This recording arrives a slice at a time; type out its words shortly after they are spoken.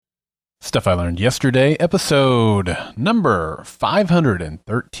Stuff I Learned Yesterday, episode number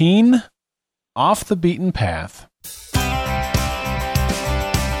 513, Off the Beaten Path.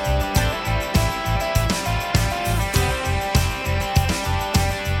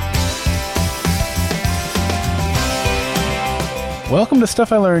 Welcome to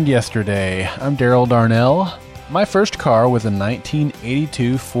Stuff I Learned Yesterday. I'm Daryl Darnell. My first car was a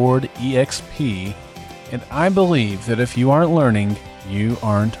 1982 Ford EXP, and I believe that if you aren't learning, you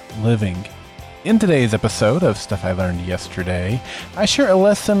aren't living. In today's episode of Stuff I Learned Yesterday, I share a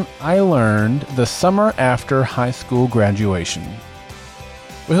lesson I learned the summer after high school graduation.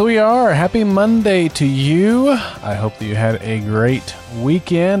 Well, here we are. Happy Monday to you. I hope that you had a great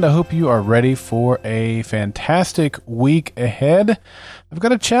weekend. I hope you are ready for a fantastic week ahead. I've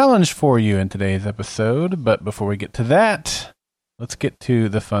got a challenge for you in today's episode, but before we get to that, let's get to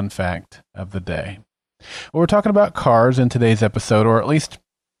the fun fact of the day. Well, we're talking about cars in today's episode, or at least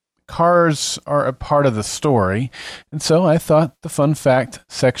cars are a part of the story. And so I thought the fun fact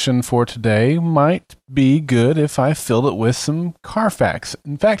section for today might be good if I filled it with some car facts.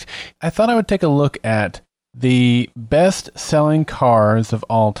 In fact, I thought I would take a look at the best-selling cars of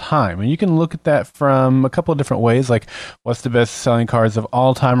all time. And you can look at that from a couple of different ways, like what's the best-selling cars of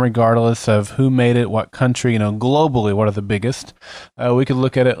all time, regardless of who made it, what country, globally, what are the biggest. We could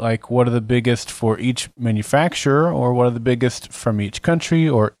look at it like what are the biggest for each manufacturer, or what are the biggest from each country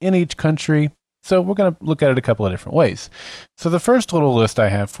or in each country. So we're going to look at it a couple of different ways. So the first little list I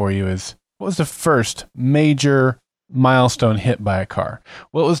have for you is, what was the first major milestone hit by a car?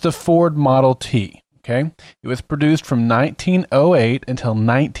 Well, it was the Ford Model T. Okay, it was produced from 1908 until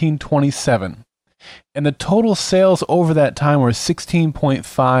 1927, and the total sales over that time were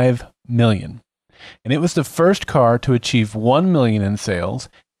 16.5 million. And it was the first car to achieve 1 million in sales,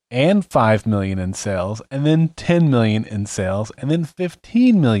 and 5 million in sales, and then 10 million in sales, and then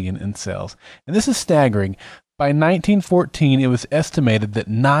 15 million in sales. And this is staggering. By 1914, it was estimated that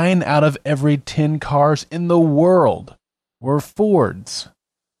 9 out of every 10 cars in the world were Fords.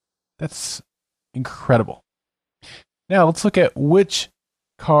 That's incredible. Now let's look at which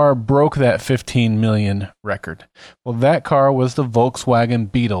car broke that 15 million record. Well, that car was the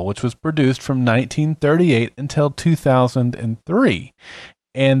Volkswagen Beetle, which was produced from 1938 until 2003.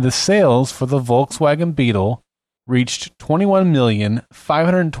 And the sales for the Volkswagen Beetle reached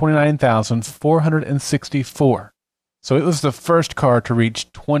 21,529,464. So it was the first car to reach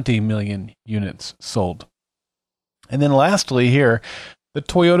 20 million units sold. And then lastly here, the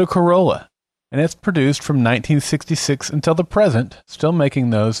Toyota Corolla. And it's produced from 1966 until the present, still making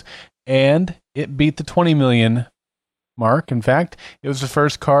those, and it beat the 20 million mark. In fact, it was the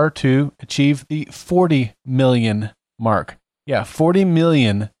first car to achieve the 40 million mark. Yeah, 40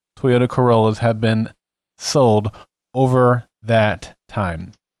 million Toyota Corollas have been sold over that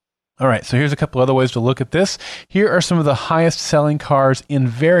time. All right, so here's a couple other ways to look at this. Here are some of the highest selling cars in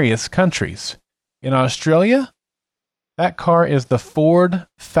various countries. In Australia, that car is the Ford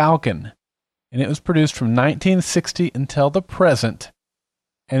Falcon. And it was produced from 1960 until the present,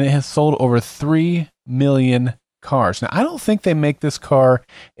 and it has sold over 3 million cars. Now, I don't think they make this car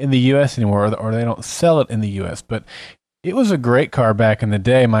in the U.S. anymore, or they don't sell it in the U.S., but it was a great car back in the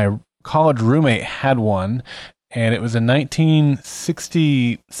day. My college roommate had one, and it was a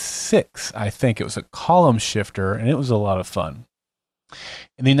 1966, I think. It was a column shifter, and it was a lot of fun.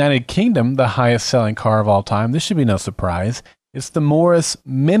 In the United Kingdom, the highest selling car of all time, this should be no surprise, is the Morris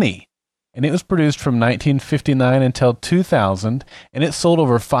Mini. And it was produced from 1959 until 2000, and it sold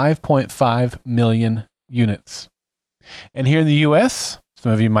over 5.5 million units. And here in the U.S.,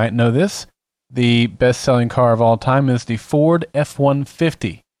 some of you might know this, the best-selling car of all time is the Ford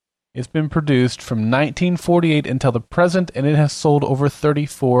F-150. It's been produced from 1948 until the present, and it has sold over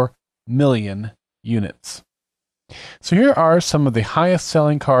 34 million units. So here are some of the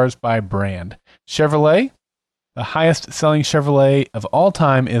highest-selling cars by brand. Chevrolet. The highest-selling Chevrolet of all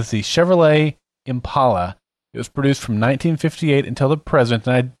time is the Chevrolet Impala. It was produced from 1958 until the present,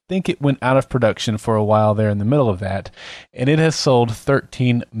 and I think it went out of production for a while there in the middle of that, and it has sold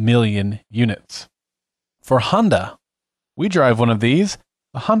 13 million units. For Honda, we drive one of these,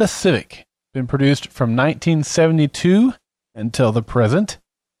 the Honda Civic, been produced from 1972 until the present,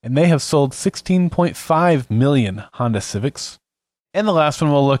 and they have sold 16.5 million Honda Civics. And the last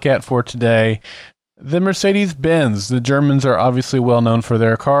one we'll look at for today, the Mercedes-Benz. The Germans are obviously well known for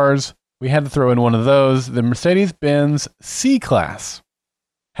their cars. We had to throw in one of those. The Mercedes-Benz C-Class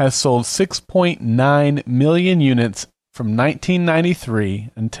has sold 6.9 million units from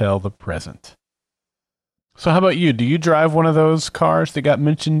 1993 until the present. So how about you? Do you drive one of those cars that got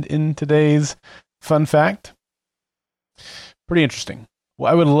mentioned in today's fun fact? Pretty interesting.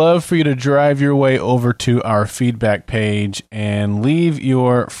 Well, I would love for you to drive your way over to our feedback page and leave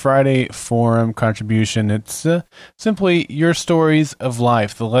your Friday Forum contribution. It's simply your stories of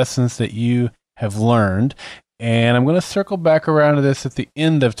life, the lessons that you have learned. And I'm going to circle back around to this at the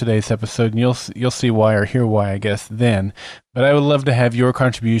end of today's episode, and you'll see why, or hear why, I guess, then. But I would love to have your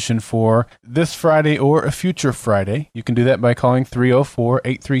contribution for this Friday or a future Friday. You can do that by calling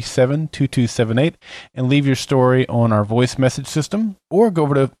 304-837-2278 and leave your story on our voice message system, or go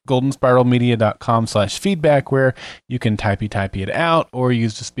over to goldenspiralmedia.com/feedback, where you can typey it out, or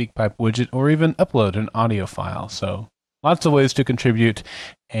use the SpeakPipe widget, or even upload an audio file. So lots of ways to contribute,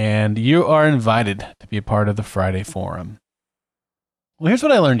 and you are invited to be a part of the Friday Forum. Well, here's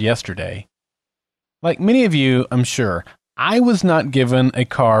what I learned yesterday. Like many of you, I'm sure, I was not given a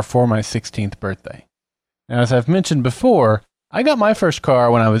car for my 16th birthday. Now, as I've mentioned before, I got my first car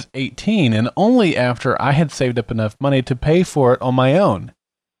when I was 18, and only after I had saved up enough money to pay for it on my own.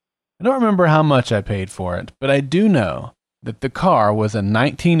 I don't remember how much I paid for it, but I do know that the car was a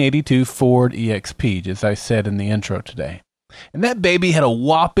 1982 Ford EXP, as I said in the intro today. And that baby had a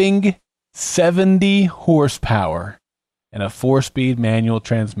whopping 70 horsepower and a 4-speed manual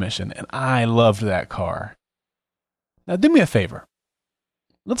transmission, and I loved that car. Now do me a favor.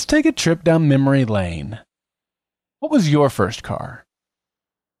 Let's take a trip down memory lane. What was your first car?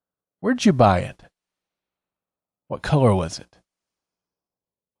 Where'd you buy it? What color was it?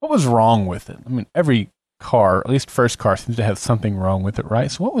 What was wrong with it? I mean, every car, at least first car, seems to have something wrong with it, right?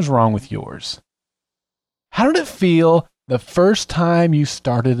 So what was wrong with yours? How did it feel the first time you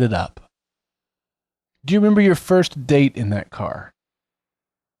started it up? Do you remember your first date in that car?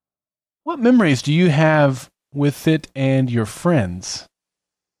 What memories do you have with it and your friends?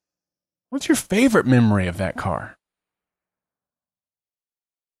 What's your favorite memory of that car?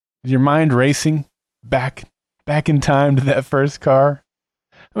 Is your mind racing back in time to that first car?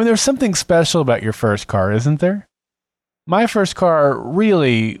 I mean, there's something special about your first car, isn't there? My first car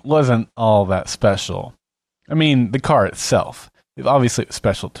really wasn't all that special. I mean, the car itself. Obviously, it was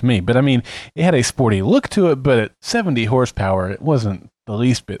special to me, but I mean, it had a sporty look to it, but at 70 horsepower, it wasn't the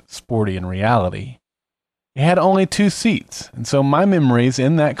least bit sporty in reality. It had only 2 seats, and so my memories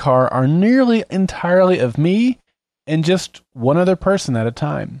in that car are nearly entirely of me and just one other person at a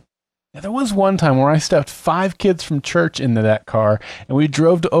time. Now, there was one time where I stuffed 5 kids from church into that car, and we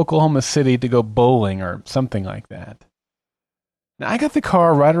drove to Oklahoma City to go bowling or something like that. Now, I got the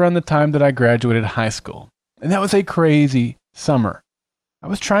car right around the time that I graduated high school, and that was a crazy summer. I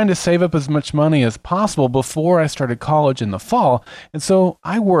was trying to save up as much money as possible before I started college in the fall, and so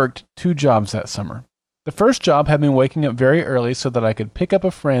I worked 2 jobs that summer. The first job had me waking up very early so that I could pick up a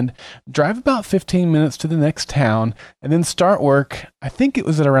friend, drive about 15 minutes to the next town, and then start work. I think it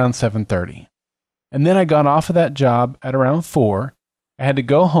was at around 7:30. And then I got off of that job at around 4. I had to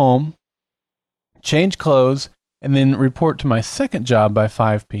go home, change clothes, and then report to my second job by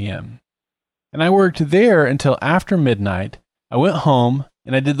 5 p.m. And I worked there until after midnight. I went home,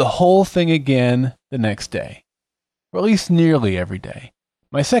 and I did the whole thing again the next day, or at least nearly every day.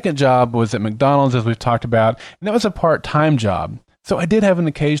 My second job was at McDonald's, as we've talked about, and that was a part-time job. So I did have an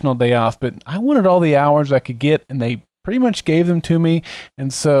occasional day off, but I wanted all the hours I could get, and they pretty much gave them to me,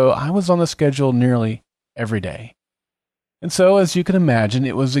 and so I was on the schedule nearly every day. And so, as you can imagine,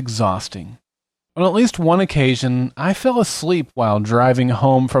 it was exhausting. On at least one occasion, I fell asleep while driving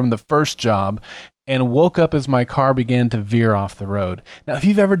home from the first job and woke up as my car began to veer off the road. Now, if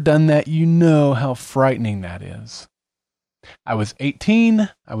you've ever done that, you know how frightening that is. I was 18,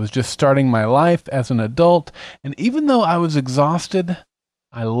 I was just starting my life as an adult, and even though I was exhausted,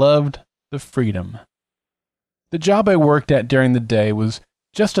 I loved the freedom. The job I worked at during the day was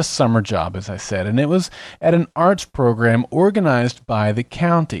just a summer job, as I said, and it was at an arts program organized by the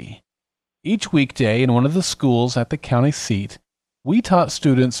county. Each weekday in one of the schools at the county seat, we taught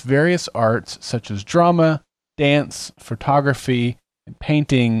students various arts such as drama, dance, photography, and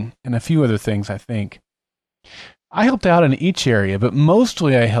painting, and a few other things, I think. I helped out in each area, but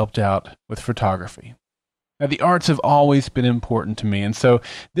mostly I helped out with photography. Now, the arts have always been important to me, and so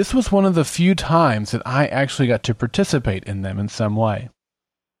this was one of the few times that I actually got to participate in them in some way.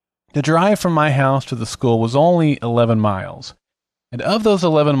 The drive from my house to the school was only 11 miles, and of those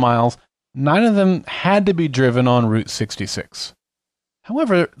 11 miles, 9 of them had to be driven on Route 66.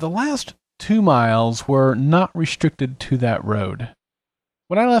 However, the last 2 miles were not restricted to that road.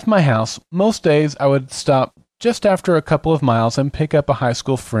 When I left my house, most days I would stop just after a couple of miles and pick up a high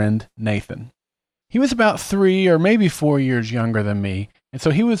school friend, Nathan. He was about 3 or maybe 4 years younger than me, and so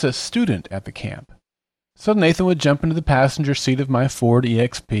he was a student at the camp. So Nathan would jump into the passenger seat of my Ford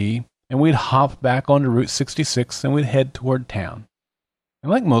EXP, and we'd hop back onto Route 66 and we'd head toward town.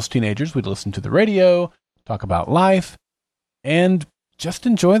 And like most teenagers, we'd listen to the radio, talk about life, and just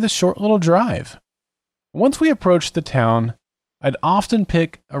enjoy the short little drive. Once we approached the town, I'd often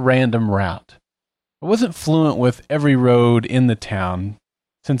pick a random route. I wasn't fluent with every road in the town,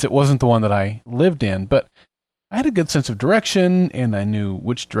 since it wasn't the one that I lived in, but I had a good sense of direction, and I knew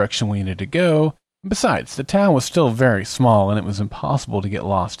which direction we needed to go. Besides, the town was still very small, and it was impossible to get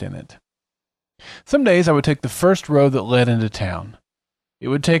lost in it. Some days I would take the first road that led into town. It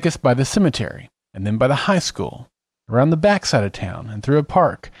would take us by the cemetery, and then by the high school, around the backside of town, and through a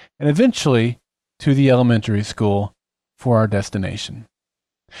park, and eventually to the elementary school for our destination.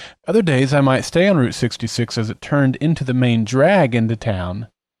 Other days I might stay on Route 66 as it turned into the main drag into town,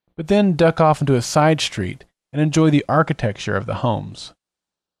 but then duck off into a side street and enjoy the architecture of the homes.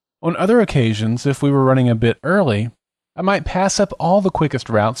 On other occasions, if we were running a bit early, I might pass up all the quickest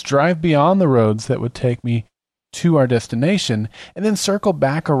routes, drive beyond the roads that would take me to our destination, and then circle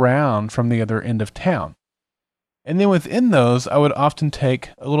back around from the other end of town. And then within those, I would often take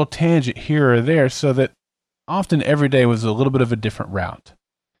a little tangent here or there, so that often every day was a little bit of a different route.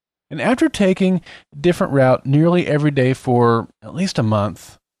 And after taking a different route nearly every day for at least a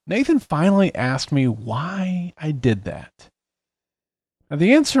month, Nathan finally asked me why I did that. Now,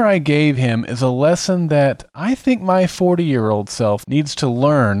 the answer I gave him is a lesson that I think my 40-year-old self needs to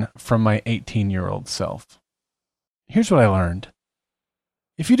learn from my 18-year-old self. Here's what I learned.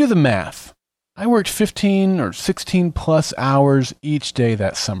 If you do the math, I worked 15 or 16 plus hours each day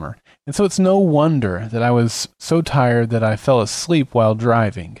that summer, and so it's no wonder that I was so tired that I fell asleep while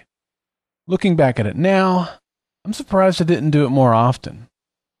driving. Looking back at it now, I'm surprised I didn't do it more often.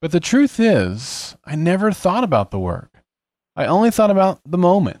 But the truth is, I never thought about the work. I only thought about the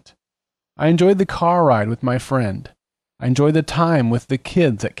moment. I enjoyed the car ride with my friend. I enjoyed the time with the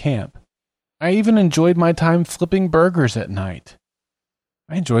kids at camp. I even enjoyed my time flipping burgers at night.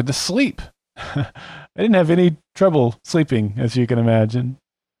 I enjoyed the sleep. I didn't have any trouble sleeping, as you can imagine.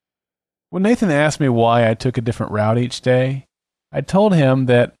 When Nathan asked me why I took a different route each day, I told him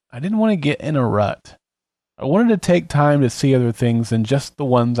that I didn't want to get in a rut. I wanted to take time to see other things than just the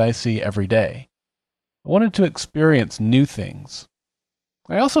ones I see every day. I wanted to experience new things.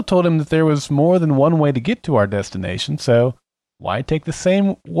 I also told him that there was more than one way to get to our destination, so why take the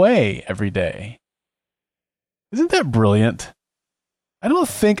same way every day? Isn't that brilliant? I don't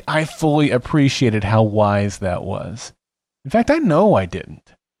think I fully appreciated how wise that was. In fact, I know I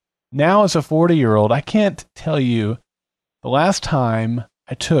didn't. Now, as a 40-year-old, I can't tell you the last time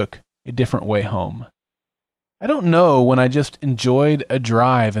I took a different way home. I don't know when I just enjoyed a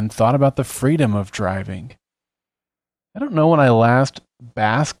drive and thought about the freedom of driving. I don't know when I last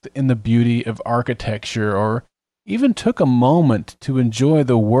basked in the beauty of architecture or even took a moment to enjoy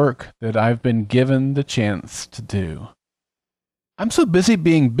the work that I've been given the chance to do. I'm so busy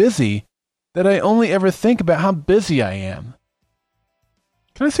being busy that I only ever think about how busy I am.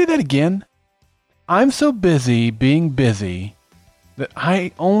 Can I say that again? I'm so busy being busy that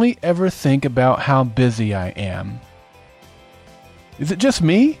I only ever think about how busy I am. Is it just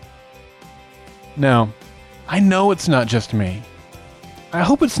me? No, I know it's not just me. I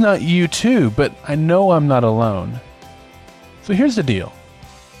hope it's not you too, but I know I'm not alone. So here's the deal.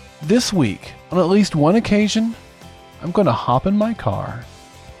 This week, on at least one occasion, I'm going to hop in my car,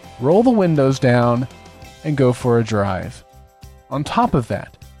 roll the windows down, and go for a drive. On top of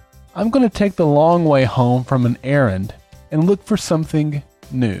that, I'm going to take the long way home from an errand and look for something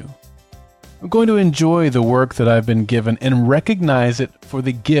new. I'm going to enjoy the work that I've been given and recognize it for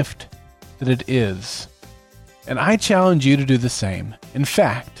the gift that it is. And I challenge you to do the same. In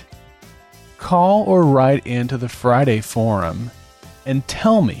fact, call or write into the Friday forum and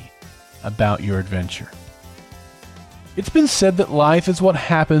tell me about your adventure. It's been said that life is what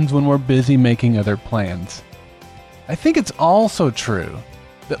happens when we're busy making other plans. I think it's also true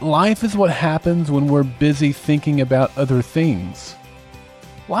that life is what happens when we're busy thinking about other things.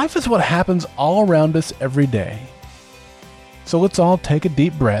 Life is what happens all around us every day. So let's all take a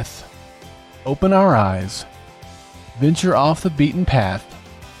deep breath, open our eyes, venture off the beaten path,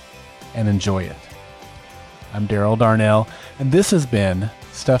 and enjoy it. I'm Daryl Darnell, and this has been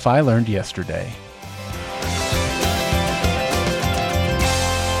Stuff I Learned Yesterday.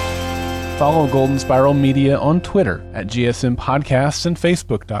 Follow Golden Spiral Media on Twitter at GSM Podcasts and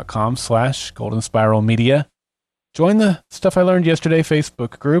Facebook.com/Golden Spiral Media. Join the Stuff I Learned Yesterday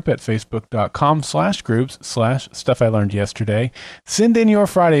Facebook group at Facebook.com/groups/Stuff I Learned Yesterday. Send in your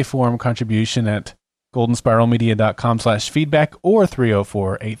Friday forum contribution at GoldenSpiralMedia.com/feedback or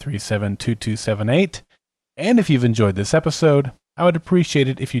 304-837-2278. And if you've enjoyed this episode, I would appreciate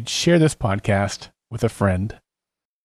it if you'd share this podcast with a friend.